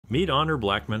Meet Honor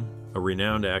Blackman, a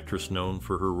renowned actress known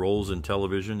for her roles in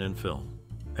television and film.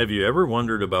 Have you ever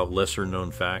wondered about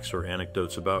lesser-known facts or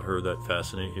anecdotes about her that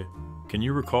fascinate you? Can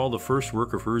you recall the first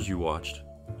work of hers you watched?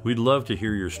 We'd love to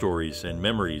hear your stories and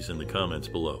memories in the comments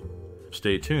below.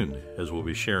 Stay tuned, as we'll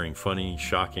be sharing funny,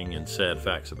 shocking, and sad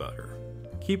facts about her.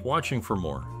 Keep watching for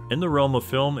more. In the realm of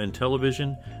film and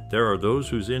television, there are those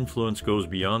whose influence goes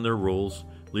beyond their roles,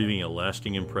 leaving a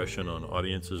lasting impression on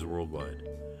audiences worldwide.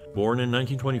 Born in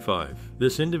 1925,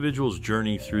 this individual's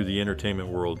journey through the entertainment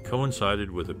world coincided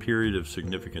with a period of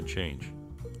significant change.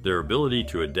 Their ability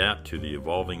to adapt to the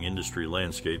evolving industry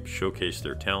landscape showcased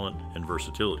their talent and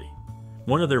versatility.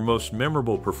 One of their most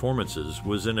memorable performances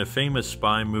was in a famous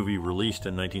spy movie released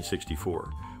in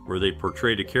 1964, where they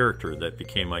portrayed a character that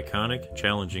became iconic,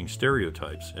 challenging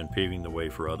stereotypes and paving the way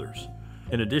for others.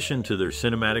 In addition to their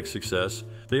cinematic success,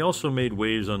 they also made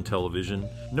waves on television,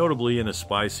 notably in a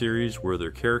spy series where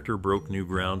their character broke new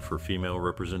ground for female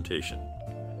representation.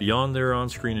 Beyond their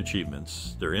on-screen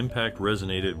achievements, their impact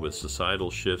resonated with societal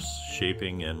shifts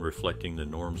shaping and reflecting the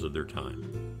norms of their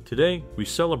time. Today, we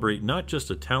celebrate not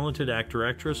just a talented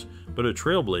actor-actress, but a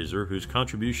trailblazer whose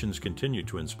contributions continue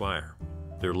to inspire.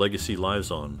 Their legacy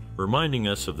lives on, reminding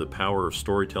us of the power of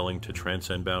storytelling to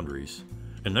transcend boundaries.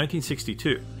 In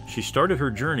 1962, she started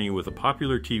her journey with a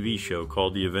popular TV show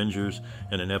called The Avengers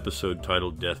and an episode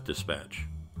titled Death Dispatch.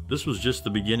 This was just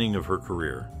the beginning of her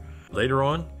career. Later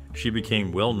on, she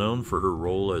became well known for her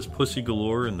role as Pussy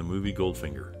Galore in the movie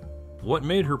Goldfinger. What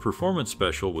made her performance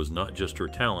special was not just her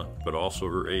talent, but also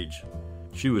her age.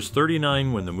 She was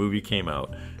 39 when the movie came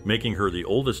out, making her the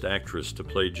oldest actress to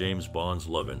play James Bond's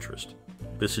love interest.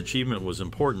 This achievement was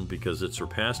important because it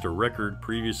surpassed a record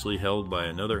previously held by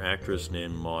another actress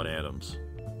named Maud Adams.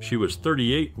 She was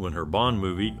 38 when her Bond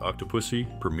movie, Octopussy,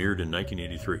 premiered in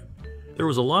 1983. There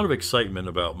was a lot of excitement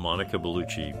about Monica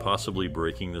Bellucci possibly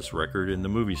breaking this record in the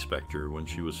movie Spectre when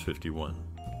she was 51.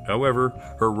 However,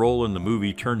 her role in the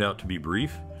movie turned out to be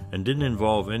brief and didn't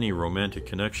involve any romantic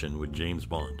connection with James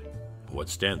Bond. What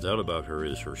stands out about her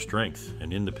is her strength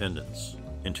and independence.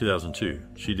 In 2002,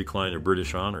 she declined a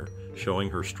British honor, showing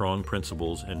her strong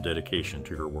principles and dedication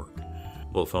to her work.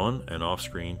 Both on and off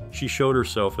screen, she showed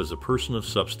herself as a person of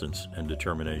substance and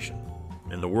determination.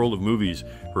 In the world of movies,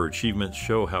 her achievements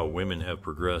show how women have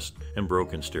progressed and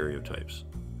broken stereotypes.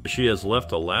 She has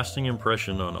left a lasting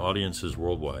impression on audiences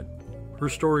worldwide. Her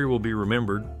story will be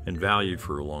remembered and valued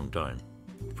for a long time.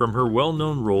 From her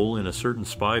well-known role in a certain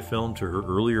spy film to her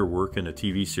earlier work in a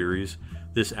TV series,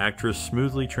 this actress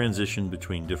smoothly transitioned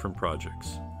between different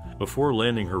projects. Before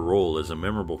landing her role as a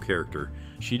memorable character,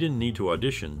 she didn't need to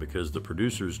audition because the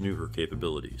producers knew her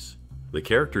capabilities. The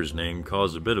character's name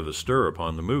caused a bit of a stir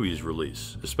upon the movie's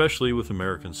release, especially with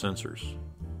American censors.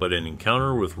 But an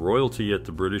encounter with royalty at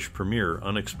the British premiere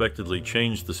unexpectedly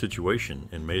changed the situation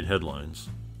and made headlines.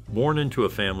 Born into a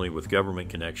family with government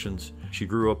connections, she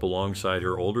grew up alongside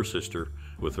her older sister,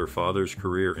 with her father's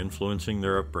career influencing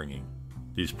their upbringing.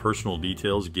 These personal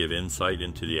details give insight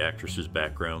into the actress's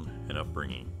background and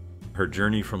upbringing. Her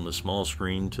journey from the small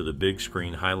screen to the big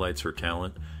screen highlights her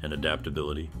talent and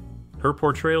adaptability. Her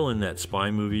portrayal in that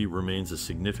spy movie remains a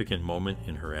significant moment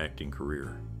in her acting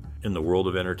career. In the world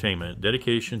of entertainment,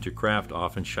 dedication to craft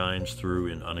often shines through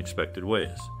in unexpected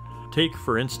ways. Take,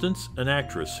 for instance, an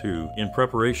actress who, in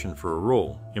preparation for a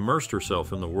role, immersed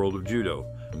herself in the world of judo,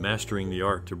 mastering the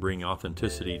art to bring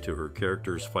authenticity to her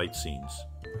character's fight scenes.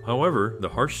 However, the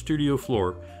harsh studio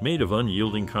floor, made of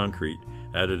unyielding concrete,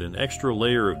 added an extra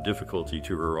layer of difficulty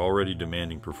to her already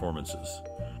demanding performances.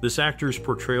 This actor's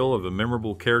portrayal of a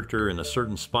memorable character in a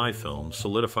certain spy film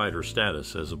solidified her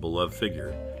status as a beloved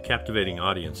figure, captivating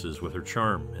audiences with her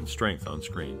charm and strength on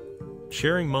screen.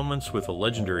 Sharing moments with a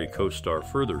legendary co-star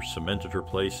further cemented her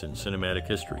place in cinematic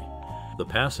history. The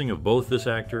passing of both this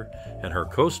actor and her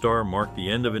co-star marked the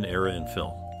end of an era in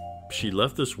film. She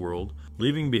left this world,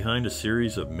 leaving behind a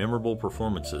series of memorable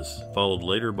performances, followed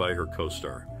later by her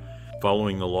co-star.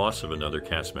 Following the loss of another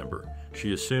cast member,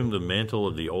 she assumed the mantle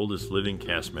of the oldest living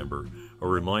cast member, a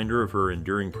reminder of her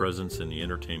enduring presence in the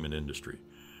entertainment industry.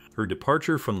 Her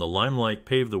departure from the limelight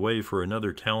paved the way for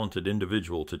another talented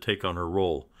individual to take on her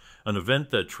role, an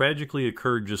event that tragically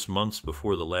occurred just months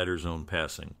before the latter's own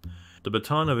passing. The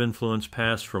baton of influence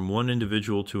passed from one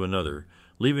individual to another,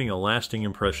 leaving a lasting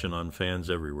impression on fans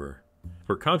everywhere.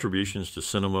 Her contributions to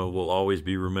cinema will always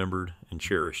be remembered and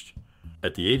cherished.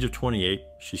 At the age of 28,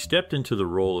 she stepped into the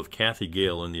role of Kathy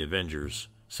Gale in The Avengers,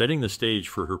 setting the stage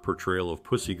for her portrayal of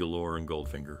Pussy Galore in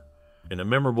Goldfinger. In a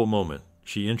memorable moment,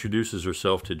 she introduces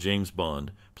herself to James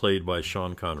Bond, played by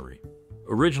Sean Connery.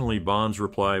 Originally, Bond's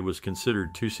reply was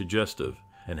considered too suggestive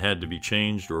and had to be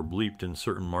changed or bleeped in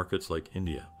certain markets like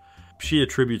India. She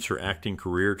attributes her acting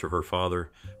career to her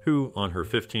father, who, on her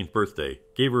 15th birthday,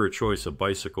 gave her a choice of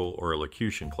bicycle or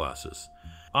elocution classes.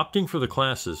 Opting for the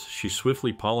classes, she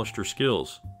swiftly polished her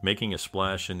skills, making a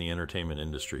splash in the entertainment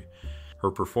industry. Her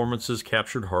performances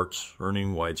captured hearts,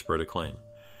 earning widespread acclaim.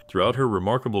 Throughout her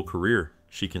remarkable career,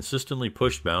 she consistently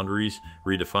pushed boundaries,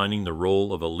 redefining the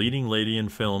role of a leading lady in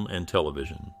film and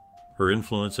television. Her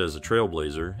influence as a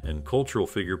trailblazer and cultural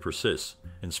figure persists,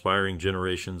 inspiring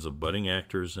generations of budding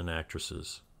actors and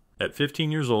actresses. At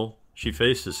 15 years old, she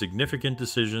faced a significant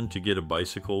decision to get a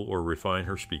bicycle or refine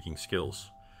her speaking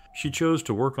skills. She chose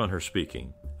to work on her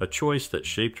speaking, a choice that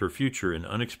shaped her future in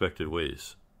unexpected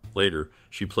ways. Later,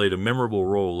 she played a memorable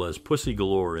role as Pussy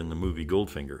Galore in the movie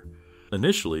Goldfinger.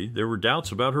 Initially, there were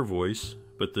doubts about her voice,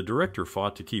 but the director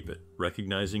fought to keep it,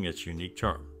 recognizing its unique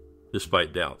charm.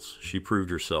 Despite doubts, she proved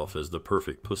herself as the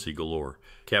perfect Pussy Galore,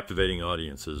 captivating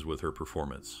audiences with her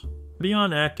performance.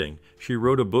 Beyond acting, she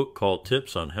wrote a book called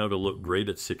Tips on How to Look Great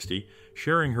at 60,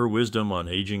 sharing her wisdom on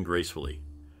aging gracefully.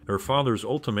 Her father's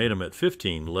ultimatum at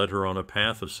 15 led her on a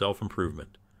path of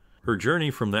self-improvement. Her journey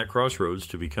from that crossroads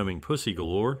to becoming Pussy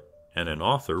Galore and an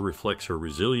author reflects her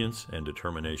resilience and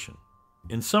determination.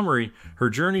 In summary, her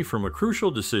journey from a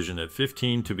crucial decision at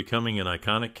 15 to becoming an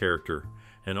iconic character,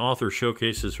 an author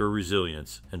showcases her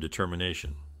resilience and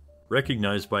determination.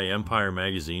 Recognized by Empire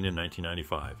magazine in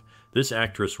 1995, this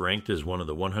actress ranked as one of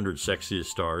the 100 sexiest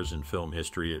stars in film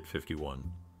history at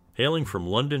 51. Hailing from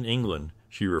London, England,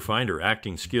 she refined her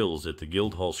acting skills at the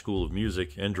Guildhall School of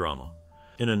Music and Drama.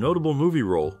 In a notable movie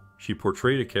role, she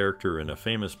portrayed a character in a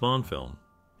famous Bond film.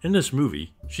 In this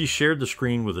movie, she shared the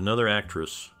screen with another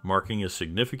actress, marking a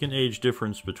significant age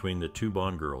difference between the two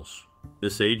Bond girls.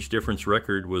 This age difference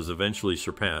record was eventually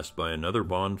surpassed by another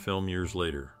Bond film years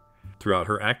later. Throughout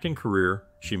her acting career,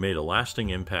 she made a lasting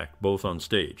impact both on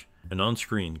stage and on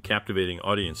screen, captivating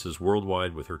audiences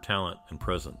worldwide with her talent and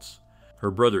presence. Her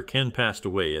brother Ken passed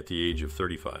away at the age of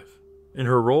 35. In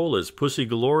her role as Pussy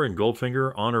Galore in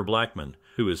Goldfinger, Honor Blackman,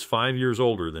 who is 5 years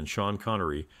older than Sean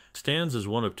Connery, stands as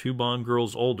one of two Bond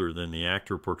girls older than the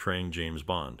actor portraying James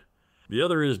Bond. The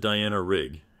other is Diana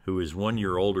Rigg, who is 1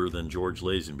 year older than George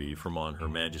Lazenby from On Her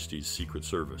Majesty's Secret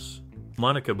Service.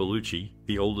 Monica Bellucci,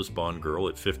 the oldest Bond girl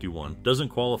at 51, doesn't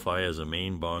qualify as a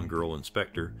main Bond girl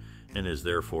inspector and is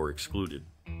therefore excluded.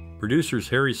 Producers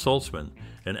Harry Saltzman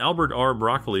and Albert R.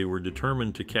 Broccoli were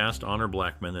determined to cast Honor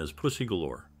Blackman as Pussy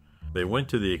Galore. They went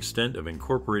to the extent of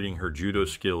incorporating her judo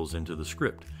skills into the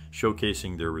script,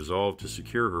 showcasing their resolve to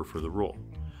secure her for the role.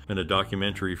 In a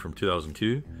documentary from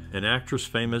 2002, an actress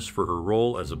famous for her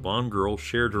role as a Bond girl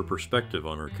shared her perspective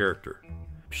on her character.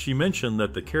 She mentioned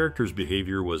that the character's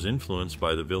behavior was influenced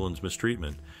by the villain's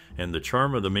mistreatment, and the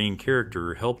charm of the main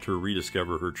character helped her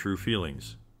rediscover her true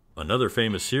feelings. Another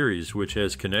famous series, which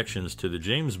has connections to the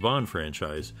James Bond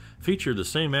franchise, featured the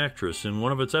same actress in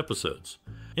one of its episodes.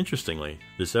 Interestingly,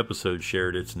 this episode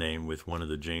shared its name with one of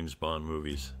the James Bond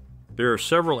movies. There are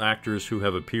several actors who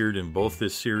have appeared in both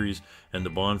this series and the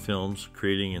Bond films,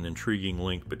 creating an intriguing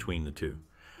link between the two.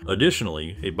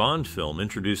 Additionally, a Bond film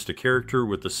introduced a character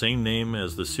with the same name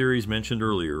as the series mentioned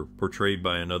earlier, portrayed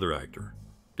by another actor.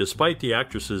 Despite the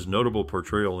actress's notable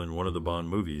portrayal in one of the Bond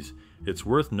movies, it's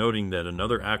worth noting that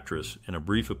another actress, in a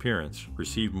brief appearance,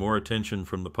 received more attention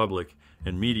from the public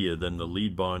and media than the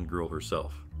lead Bond girl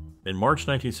herself. In March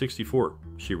 1964,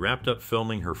 she wrapped up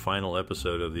filming her final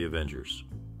episode of The Avengers.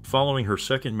 Following her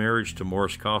second marriage to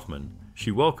Morris Kaufman,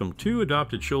 she welcomed two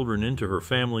adopted children into her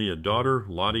family, a daughter,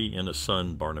 Lottie, and a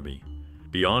son, Barnaby.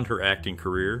 Beyond her acting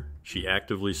career, she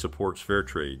actively supports Fair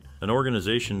Trade, an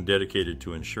organization dedicated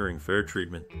to ensuring fair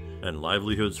treatment and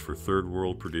livelihoods for third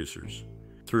world producers.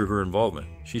 Through her involvement,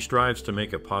 she strives to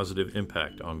make a positive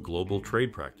impact on global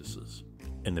trade practices.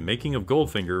 In the making of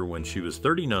Goldfinger, when she was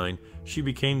 39, she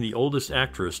became the oldest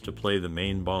actress to play the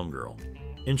main Bond girl.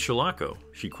 In Shalako,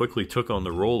 she quickly took on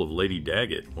the role of Lady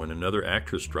Daggett when another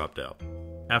actress dropped out.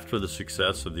 After the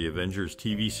success of the Avengers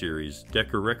TV series,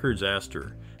 Decca Records asked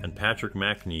her and Patrick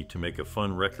McNee to make a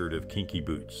fun record of Kinky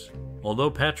Boots. Although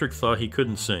Patrick thought he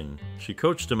couldn't sing, she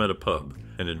coached him at a pub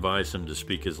and advised him to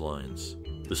speak his lines.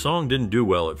 The song didn't do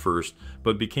well at first,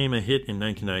 but became a hit in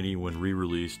 1990 when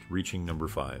re-released, reaching number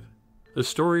 5. The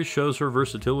story shows her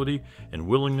versatility and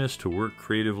willingness to work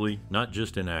creatively, not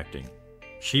just in acting.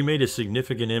 She made a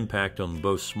significant impact on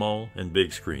both small and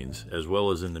big screens, as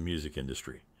well as in the music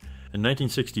industry. In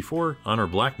 1964, Honor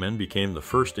Blackman became the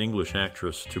first English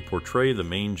actress to portray the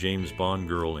main James Bond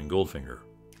girl in Goldfinger.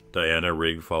 Diana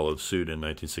Rigg followed suit in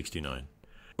 1969.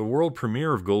 The world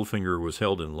premiere of Goldfinger was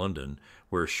held in London,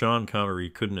 where Sean Connery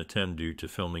couldn't attend due to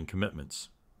filming commitments.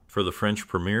 For the French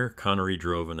premiere, Connery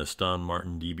drove an Aston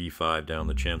Martin DB5 down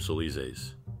the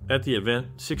Champs-Élysées. At the event,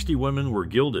 60 women were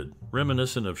gilded,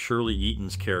 reminiscent of Shirley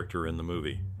Eaton's character in the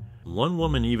movie. One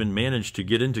woman even managed to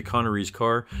get into Connery's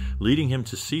car, leading him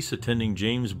to cease attending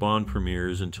James Bond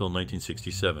premieres until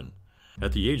 1967.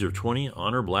 At the age of 20,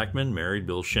 Honor Blackman married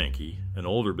Bill Shanky, an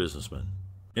older businessman.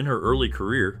 In her early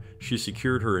career, she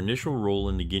secured her initial role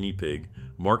in The Guinea Pig,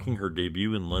 marking her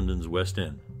debut in London's West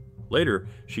End. Later,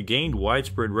 she gained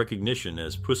widespread recognition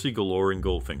as Pussy Galore in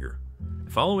Goldfinger.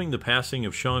 Following the passing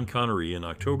of Sean Connery in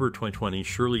October 2020,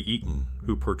 Shirley Eaton,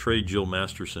 who portrayed Jill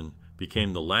Masterson,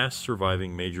 became the last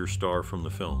surviving major star from the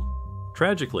film.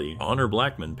 Tragically, Honor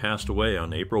Blackman passed away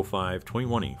on April 5,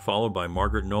 2020, followed by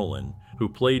Margaret Nolan, who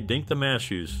played Dink the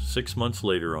Mashews 6 months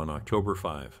later on October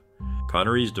 5.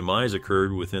 Connery's demise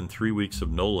occurred within 3 weeks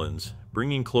of Nolan's,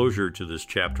 bringing closure to this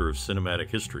chapter of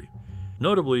cinematic history.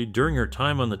 Notably, during her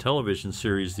time on the television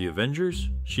series The Avengers,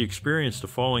 she experienced a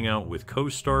falling out with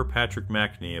co-star Patrick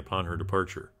Macnee upon her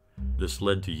departure. This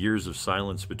led to years of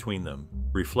silence between them,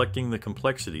 reflecting the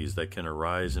complexities that can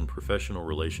arise in professional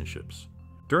relationships.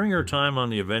 During her time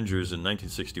on The Avengers in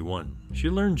 1961, she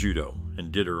learned judo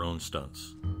and did her own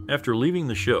stunts. After leaving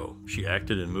the show, she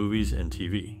acted in movies and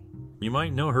TV. You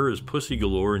might know her as Pussy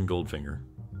Galore in Goldfinger.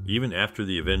 Even after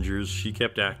The Avengers, she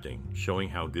kept acting, showing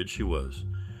how good she was.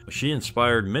 She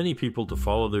inspired many people to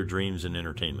follow their dreams in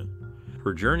entertainment.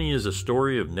 Her journey is a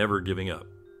story of never giving up.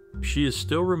 She is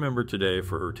still remembered today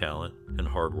for her talent and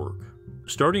hard work.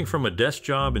 Starting from a desk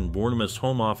job in Bournemouth's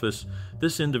home office,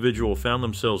 this individual found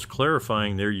themselves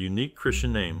clarifying their unique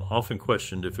Christian name, often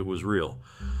questioned if it was real.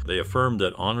 They affirmed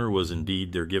that Honor was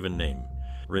indeed their given name.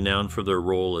 Renowned for their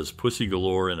role as Pussy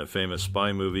Galore in a famous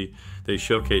spy movie, they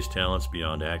showcased talents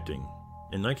beyond acting.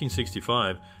 In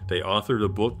 1965, they authored a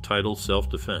book titled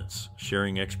Self-Defense,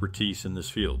 sharing expertise in this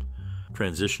field.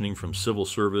 Transitioning from civil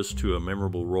service to a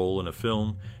memorable role in a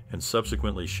film, and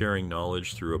subsequently sharing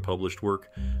knowledge through a published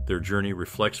work, their journey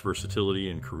reflects versatility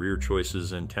in career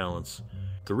choices and talents.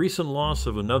 The recent loss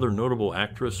of another notable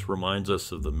actress reminds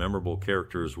us of the memorable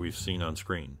characters we've seen on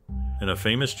screen. In a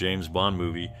famous James Bond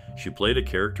movie, she played a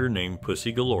character named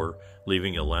Pussy Galore,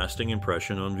 leaving a lasting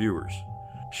impression on viewers.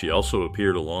 She also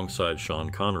appeared alongside Sean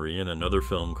Connery in another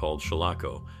film called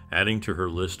Shalako, adding to her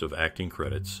list of acting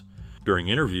credits. During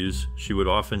interviews, she would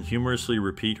often humorously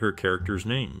repeat her character's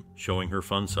name, showing her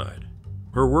fun side.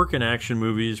 Her work in action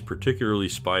movies, particularly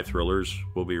spy thrillers,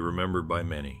 will be remembered by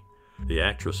many. The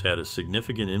actress had a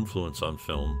significant influence on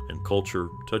film and culture,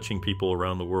 touching people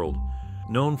around the world.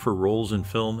 Known for roles in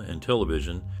film and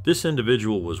television, this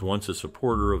individual was once a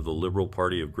supporter of the Liberal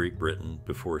Party of Great Britain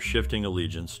before shifting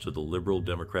allegiance to the Liberal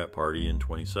Democrat Party in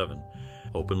 1927.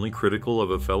 Openly critical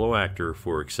of a fellow actor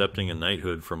for accepting a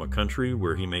knighthood from a country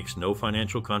where he makes no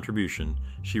financial contribution,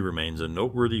 she remains a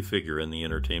noteworthy figure in the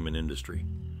entertainment industry.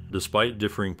 Despite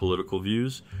differing political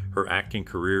views, her acting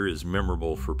career is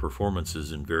memorable for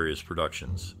performances in various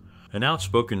productions. An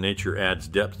outspoken nature adds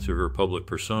depth to her public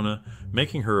persona,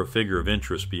 making her a figure of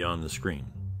interest beyond the screen.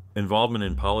 Involvement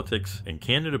in politics and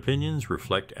candid opinions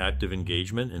reflect active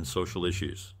engagement in social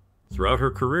issues. Throughout her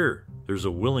career, there's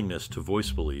a willingness to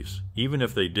voice beliefs, even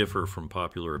if they differ from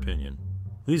popular opinion.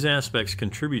 These aspects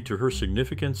contribute to her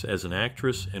significance as an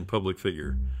actress and public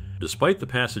figure. Despite the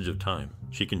passage of time,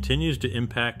 she continues to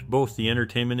impact both the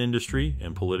entertainment industry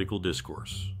and political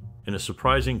discourse. In a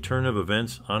surprising turn of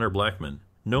events, Honor Blackman,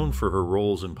 known for her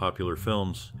roles in popular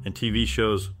films and TV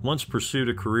shows, once pursued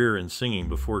a career in singing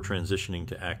before transitioning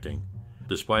to acting.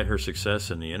 Despite her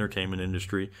success in the entertainment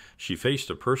industry, she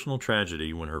faced a personal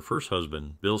tragedy when her first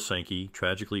husband, Bill Sankey,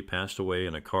 tragically passed away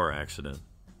in a car accident.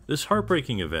 This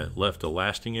heartbreaking event left a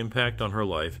lasting impact on her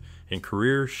life and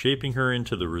career, shaping her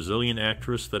into the resilient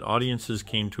actress that audiences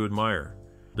came to admire.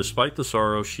 Despite the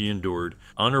sorrow she endured,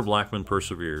 Honor Blackman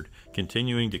persevered,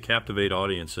 continuing to captivate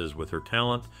audiences with her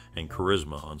talent and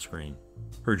charisma on screen.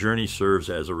 Her journey serves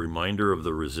as a reminder of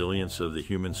the resilience of the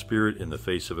human spirit in the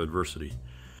face of adversity.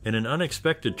 In an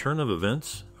unexpected turn of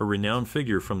events, a renowned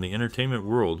figure from the entertainment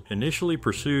world initially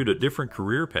pursued a different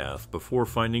career path before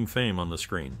finding fame on the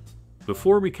screen.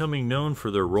 Before becoming known for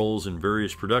their roles in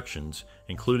various productions,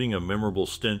 including a memorable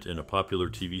stint in a popular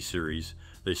TV series,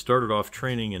 they started off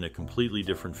training in a completely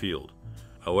different field.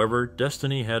 However,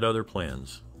 destiny had other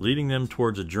plans, leading them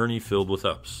towards a journey filled with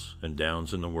ups and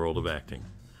downs in the world of acting.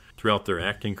 Throughout their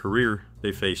acting career,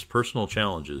 they faced personal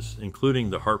challenges, including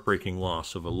the heartbreaking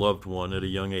loss of a loved one at a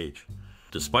young age.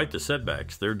 Despite the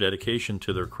setbacks, their dedication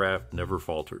to their craft never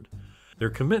faltered. Their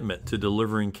commitment to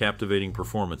delivering captivating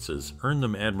performances earned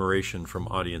them admiration from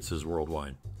audiences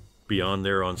worldwide. Beyond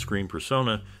their on-screen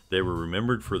persona, they were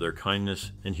remembered for their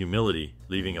kindness and humility,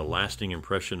 leaving a lasting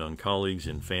impression on colleagues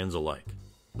and fans alike.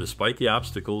 Despite the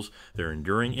obstacles, their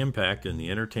enduring impact in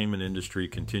the entertainment industry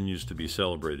continues to be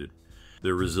celebrated.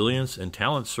 Their resilience and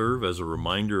talent serve as a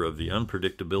reminder of the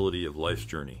unpredictability of life's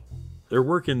journey. Their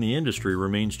work in the industry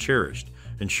remains cherished,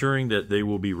 ensuring that they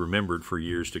will be remembered for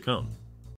years to come.